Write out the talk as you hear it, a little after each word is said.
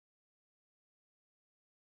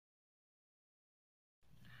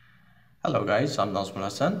Hello guys, I'm Nazmul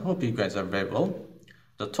Hassan. Hope you guys are very well.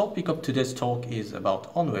 The topic of today's talk is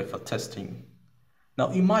about on-wafer testing.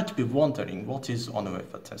 Now you might be wondering, what is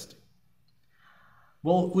on-wafer testing?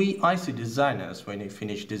 Well, we IC designers, when we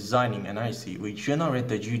finish designing an IC, we generate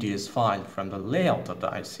the GDS file from the layout of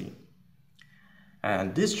the IC.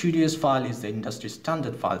 And this GDS file is the industry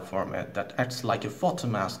standard file format that acts like a photo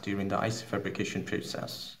mask during the IC fabrication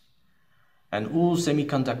process. And all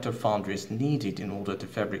semiconductor foundries need it in order to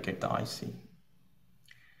fabricate the IC.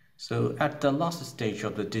 So at the last stage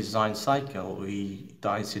of the design cycle, the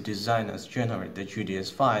IC designers generate the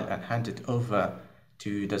GDS file and hand it over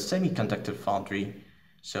to the semiconductor foundry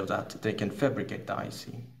so that they can fabricate the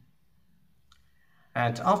IC.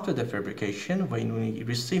 And after the fabrication, when we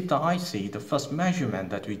receive the IC, the first measurement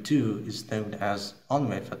that we do is known as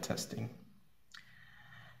on-wafer testing.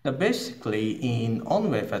 Now basically, in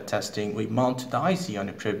on-wafer testing, we mount the IC on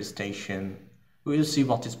a probe station. We'll see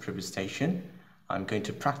what is probe station. I'm going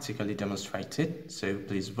to practically demonstrate it, so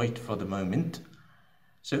please wait for the moment.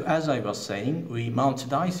 So as I was saying, we mount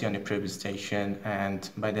the IC on a probe station, and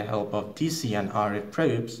by the help of DC and RF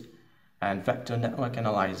probes and vector network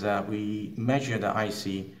analyzer, we measure the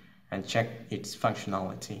IC and check its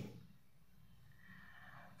functionality.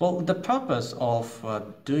 Well, the purpose of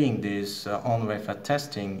doing this on-wafer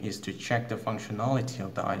testing is to check the functionality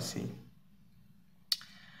of the IC.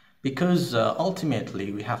 Because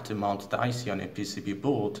ultimately we have to mount the IC on a PCB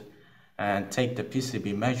board and take the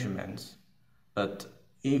PCB measurements, but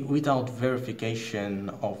without verification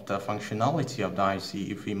of the functionality of the IC,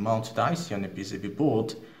 if we mount the IC on a PCB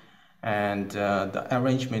board, and the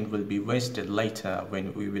arrangement will be wasted later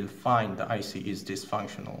when we will find the IC is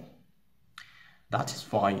dysfunctional. That is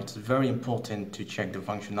why it's very important to check the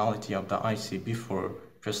functionality of the IC before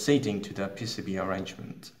proceeding to the PCB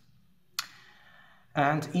arrangement.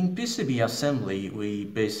 And in PCB assembly, we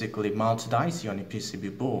basically mount the IC on a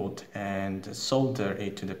PCB board and solder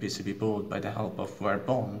it to the PCB board by the help of wire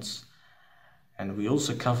bonds. And we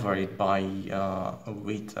also cover it by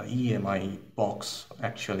with an EMI box.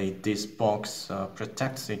 Actually, this box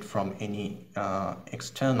protects it from any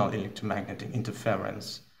external electromagnetic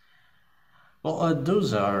interference. Well,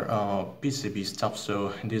 those are PCB stuff,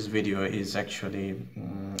 so this video is actually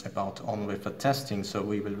about on-wafer testing, so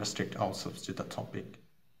we will restrict ourselves to the topic.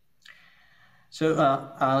 So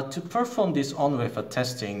to perform this on-wafer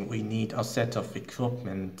testing, we need a set of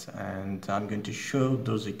equipment, and I'm going to show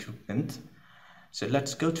those equipment. So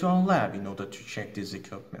let's go to our lab in order to check this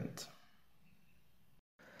equipment.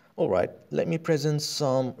 Alright, let me present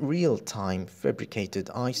some real-time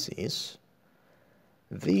fabricated ICs.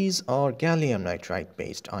 These are gallium nitride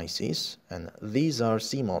based ICs, and these are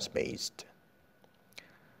CMOS based.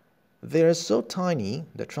 They are so tiny,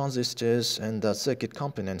 the transistors and the circuit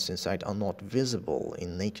components inside are not visible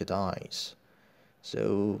in naked eyes.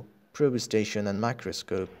 So probe station and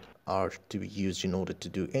microscope are to be used in order to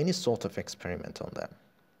do any sort of experiment on them.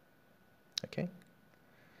 Okay.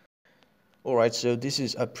 Alright, so this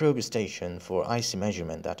is a probe station for IC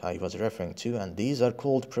measurement that I was referring to, and these are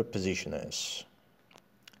called probe positioners.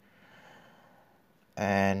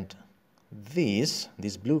 And these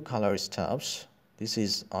blue color stubs, this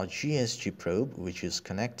is our GSG probe, which is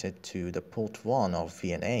connected to the port 1 of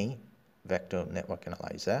VNA, Vector Network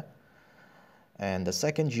Analyzer. And the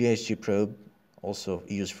second GSG probe, also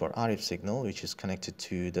used for RF signal, which is connected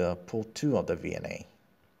to the port 2 of the VNA.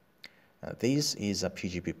 This is a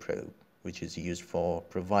Pcb probe, which is used for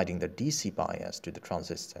providing the DC bias to the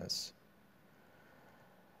transistors.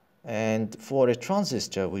 And for a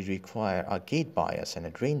transistor, we require a gate bias and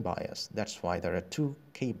a drain bias. That's why there are two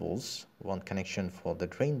cables, one connection for the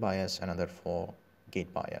drain bias, another for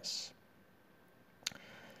gate bias.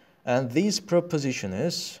 And these probe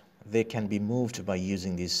positioners, they can be moved by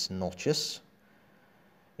using these notches.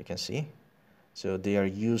 You can see. So they are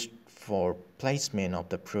used for placement of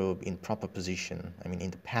the probe in proper position,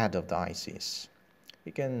 in the pad of the ICs.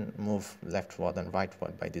 You can move leftward and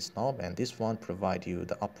rightward by this knob, and this one provides you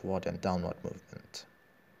the upward and downward movement.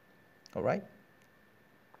 All right?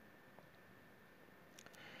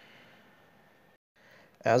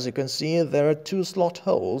 As you can see, there are two slot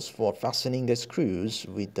holes for fastening the screws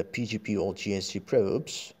with the PGP or GSG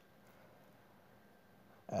probes.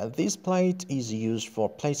 This plate is used for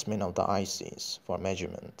placement of the ICs for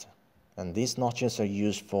measurement, and these notches are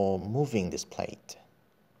used for moving this plate.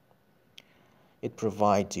 It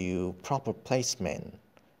provides you proper placement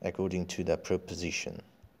according to the probe position.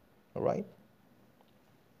 All right?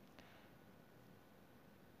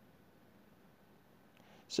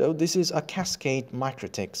 So this is a Cascade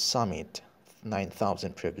Microtech Summit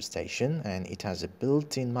 9000 probe station, and it has a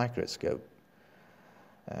built-in microscope.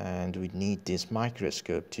 and we need this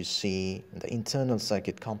microscope to see the internal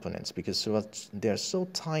circuit components because they're so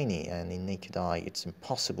tiny and in naked eye it's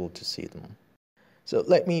impossible to see them. So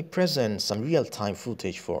let me present some real-time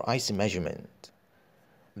footage for IC measurement.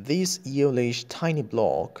 This yellowish tiny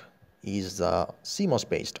block is the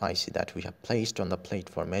CMOS-based IC that we have placed on the plate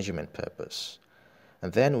for measurement purpose.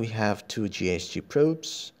 And then we have 2 GHG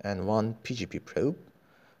probes and 1 PGP probe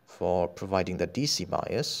for providing the DC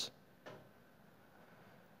bias.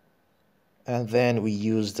 And then we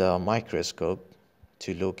use the microscope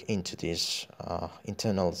to look into this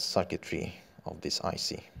internal circuitry of this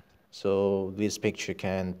IC. So this picture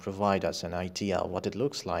can provide us an idea of what it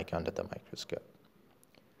looks like under the microscope.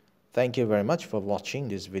 Thank you very much for watching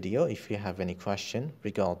this video. If you have any question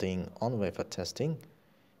regarding on-wafer testing,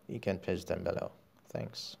 you can post them below.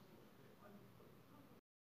 Thanks.